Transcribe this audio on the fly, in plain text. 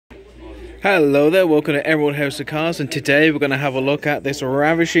Hello there, welcome to Emerald House of Cars, and today we're going to have a look at this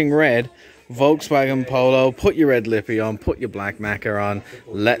ravishing red Volkswagen Polo. Put your red lippy on, put your black macca on.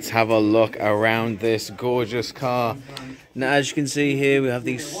 Let's have a look around this gorgeous car. Now, as you can see here, we have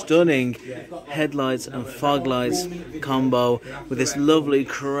these stunning headlights and fog lights combo with this lovely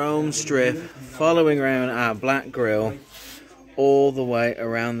chrome strip following around our black grille all the way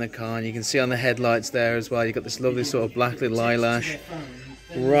around the car. And you can see on the headlights there as well, you've got this lovely sort of black little eyelash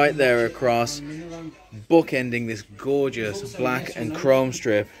right there across, bookending this gorgeous black and chrome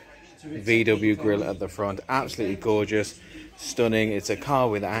strip VW grille at the front. Absolutely gorgeous, stunning. It's a car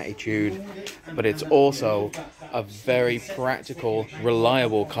with attitude, but it's also a very practical,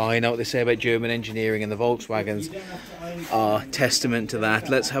 reliable car. You know what they say about German engineering, and the Volkswagens are testament to that.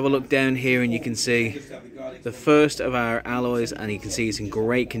 Let's have a look down here, and you can see the first of our alloys, and you can see it's in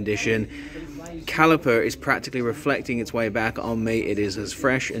great condition. Caliper is practically reflecting its way back on me. It is as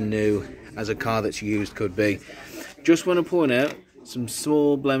fresh and new as a car that's used could be. Just want to point out some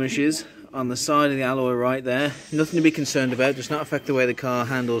small blemishes on the side of the alloy right there. Nothing to be concerned about. Does not affect the way the car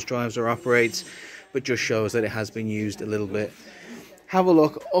handles, drives or operates, but just shows that it has been used a little bit. Have a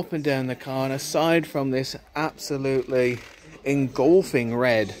look up and down the car, and aside from this absolutely engulfing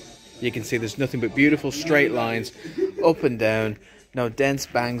red, you can see there's nothing but beautiful straight lines up and down. No dents,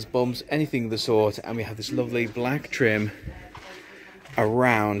 bangs, bumps, anything of the sort. And we have this lovely black trim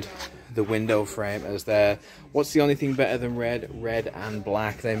around the window frame as there. What's the only thing better than red? Red and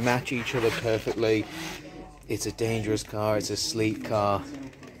black. They match each other perfectly. It's a dangerous car. It's a sleek car.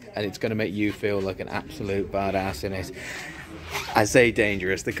 And it's going to make you feel like an absolute badass in it. I say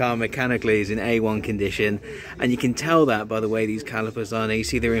dangerous. The car mechanically is in A1 condition, and you can tell that by the way these calipers are. Now you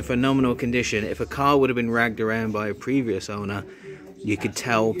see they're in phenomenal condition. If a car would have been ragged around by a previous owner, you could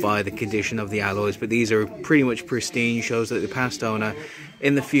tell by the condition of the alloys, but these are pretty much pristine. Shows that the past owner,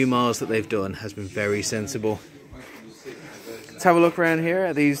 in the few miles that they've done, has been very sensible. Let's have a look around here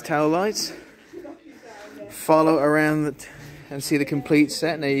at these tail lights. Follow around and see the complete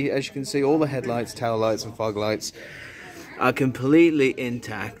set. Now, as you can see, all the headlights, tail lights and fog lights are completely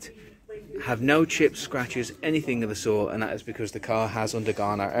intact, have no chips, scratches, anything of the sort, and that is because the car has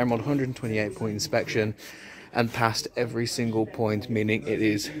undergone our Emerald 128-point inspection and passed every single point, meaning it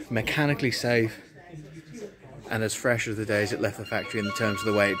is mechanically safe and as fresh as the days it left the factory in terms of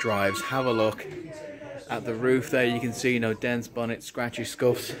the way it drives. Have a look at the roof there. You can see no dents, bonnet, scratches,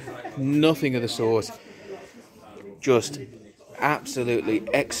 scuffs, nothing of the sort. Just absolutely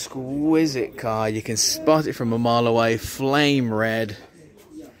exquisite car. You can spot it from a mile away, flame red.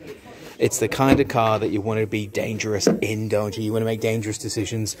 It's the kind of car that you want to be dangerous in, don't you? You want to make dangerous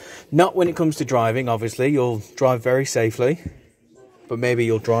decisions. Not when it comes to driving, obviously. You'll drive very safely, but maybe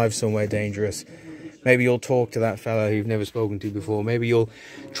you'll drive somewhere dangerous. Maybe you'll talk to that fella you've never spoken to before. Maybe you'll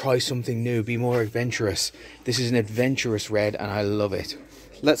try something new, be more adventurous. This is an adventurous red, and I love it.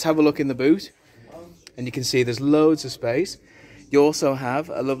 Let's have a look in the boot, and you can see there's loads of space. You also have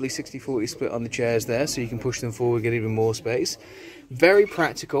a lovely 60-40 split on the chairs there, so you can push them forward, get even more space. Very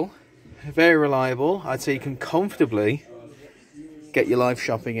practical, very reliable. I'd say you can comfortably get your life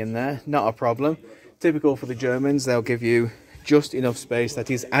shopping in there, not a problem. Typical for the Germans, they'll give you just enough space that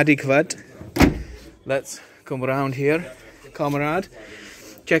is adequate. Let's come around here, comrade.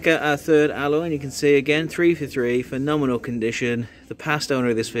 Check out our third alloy, and you can see again, 3 for 3, phenomenal condition. The past owner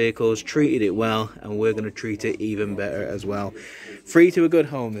of this vehicle has treated it well, and we're going to treat it even better as well. Free to a good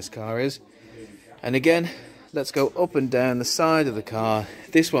home, this car is. And again, let's go up and down the side of the car.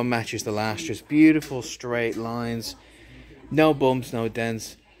 This one matches the last, just beautiful straight lines. No bumps, no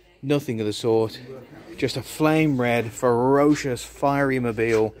dents, nothing of the sort. Just a flame red, ferocious, fiery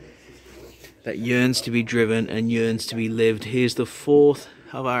mobile that yearns to be driven and yearns to be lived. Here's the fourth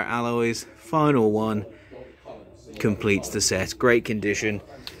of our alloys, final one, completes the set. Great condition.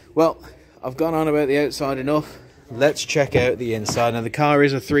 Well, I've gone on about the outside enough. Let's check out the inside. Now, the car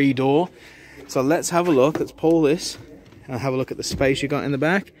is a 3-door, so let's have a look. Let's pull this and have a look at the space you got in the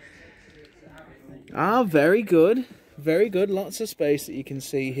back. Ah, very good, very good. Lots of space that you can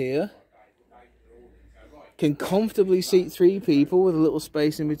see here. Can comfortably seat 3 people with a little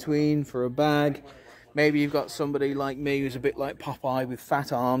space in between for a bag. Maybe you've got somebody like me who's a bit like Popeye with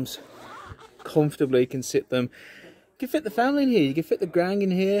fat arms. Comfortably can sit them. You can fit the family in here. You can fit the gang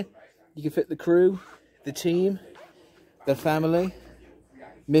in here. You can fit the crew, the team, the family,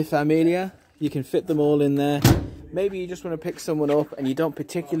 mi familia. You can fit them all in there. Maybe you just want to pick someone up and you don't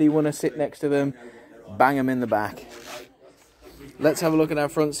particularly want to sit next to them. Bang them in the back. Let's have a look at our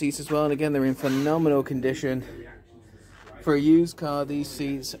front seats as well. And again, they're in phenomenal condition. For a used car, these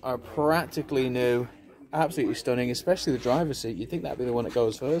seats are practically new. Absolutely stunning, especially the driver's seat. You'd think that'd be the one that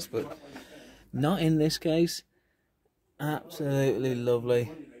goes first, but Not in this case. Absolutely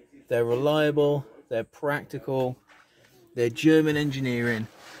lovely. They're reliable, they're practical, they're German engineering,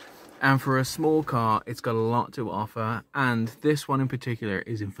 and for a small car it's got a lot to offer, and this one in particular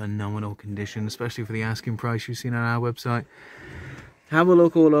is in phenomenal condition, especially for the asking price you've seen on our website. Have a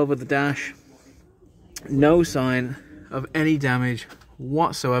look all over the dash. No sign of any damage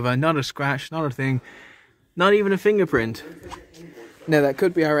whatsoever, not a scratch, not a thing, not even a fingerprint. Now that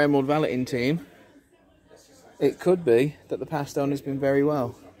could be our Emerald valeting team. It could be that the past owner's been very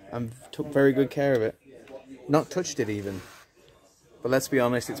well and took very good care of it. Not touched it even. But let's be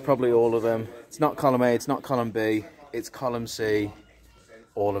honest, it's probably all of them. It's not column A, it's not column B, it's column C,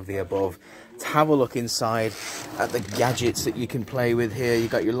 all of the above. Let's have a look inside at the gadgets that you can play with here. You've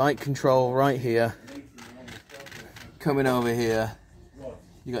got your light control right here. Coming over here,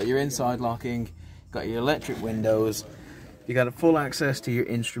 you got your inside locking, got your electric windows, you got a full access to your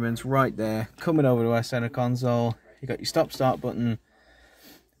instruments right there. Coming over to our center console, you got your stop start button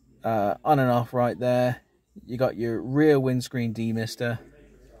on and off right there. You got your rear windscreen demister.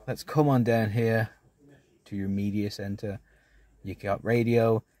 Let's come on down here to your media center. You got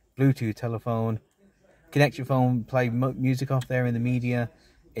radio, Bluetooth telephone, connect your phone, play music off there in the media.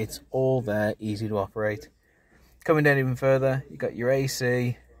 It's all there, easy to operate. Coming down even further, you got your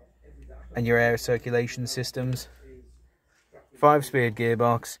AC and your air circulation systems. 5-speed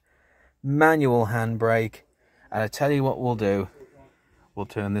gearbox, manual handbrake, and I tell you what we'll do. We'll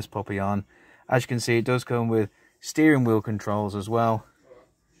turn this puppy on. As you can see, it does come with steering wheel controls as well.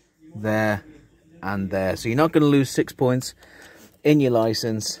 There and there. So you're not going to lose 6 points in your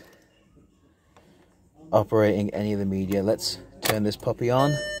license operating any of the media. Let's turn this puppy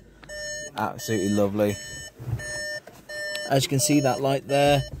on. Absolutely lovely. As you can see, that light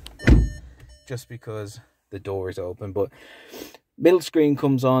there, just because the door is open, but middle screen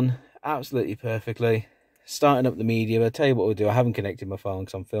comes on absolutely perfectly. Starting up the media, but I'll tell you what we'll do. I haven't connected my phone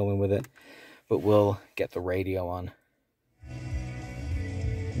because I'm filming with it, but we'll get the radio on.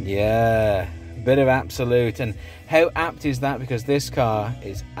 Yeah, bit of absolute. And how apt is that? Because this car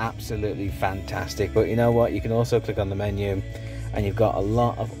is absolutely fantastic. But you know what, you can also click on the menu and you've got a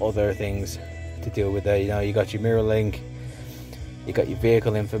lot of other things to deal with there. You know, you got your mirror link, you got your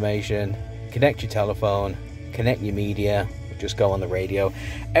vehicle information, connect your telephone, connect your media, just go on the radio.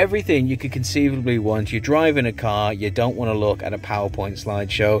 Everything you could conceivably want. You're driving a car, you don't want to look at a PowerPoint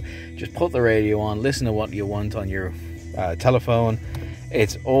slideshow, just put the radio on, listen to what you want on your telephone.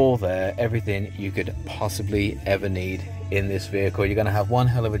 It's all there, everything you could possibly ever need in this vehicle. You're going to have one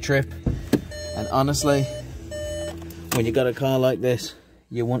hell of a trip, and honestly, when you got a car like this,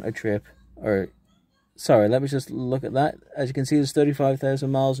 you want a trip. Or sorry, let me just look at that. As you can see, there's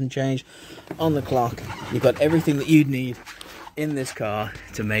 35,000 miles and change on the clock. You've got everything that you'd need in this car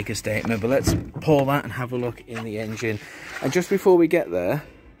to make a statement. But let's pull that and have a look in the engine. And just before we get there,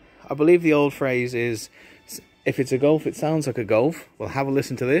 I believe the old phrase is, if it's a Golf, it sounds like a Golf. Well, have a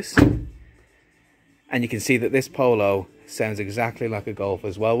listen to this. And you can see that this Polo sounds exactly like a Golf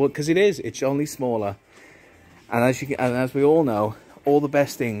as well. Well, because it is. It's only smaller. And as we all know, all the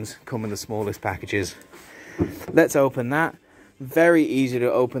best things come in the smallest packages. Let's open that. Very easy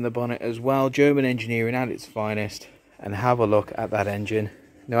to open the bonnet as well. German engineering at its finest. And have a look at that engine.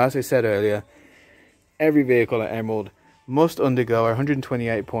 Now, as I said earlier, every vehicle at Emerald must undergo a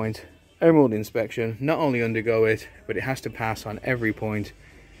 128-point Emerald inspection. Not only undergo it, but it has to pass on every point.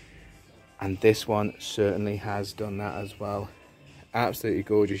 And this one certainly has done that as well. Absolutely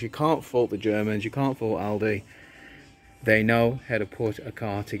gorgeous. You can't fault the Germans. You can't fault Aldi. They know how to put a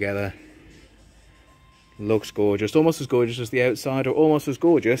car together. Looks gorgeous. Almost as gorgeous as the outside, or almost as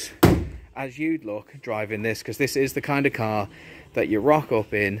gorgeous as you'd look driving this, because this is the kind of car that you rock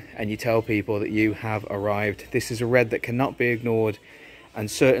up in and you tell people that you have arrived. This is a red that cannot be ignored, and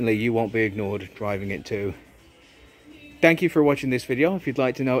certainly you won't be ignored driving it too. Thank you for watching this video. If you'd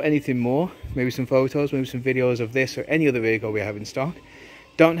like to know anything more, maybe some photos, maybe some videos of this or any other vehicle we have in stock,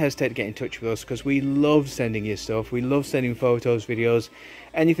 don't hesitate to get in touch with us, because we love sending you stuff. We love sending photos, videos,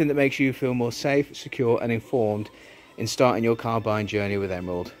 anything that makes you feel more safe, secure and informed in starting your car buying journey with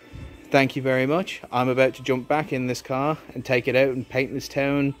Emerald. Thank you very much. I'm about to jump back in this car and take it out and paint this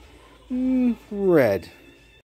town red.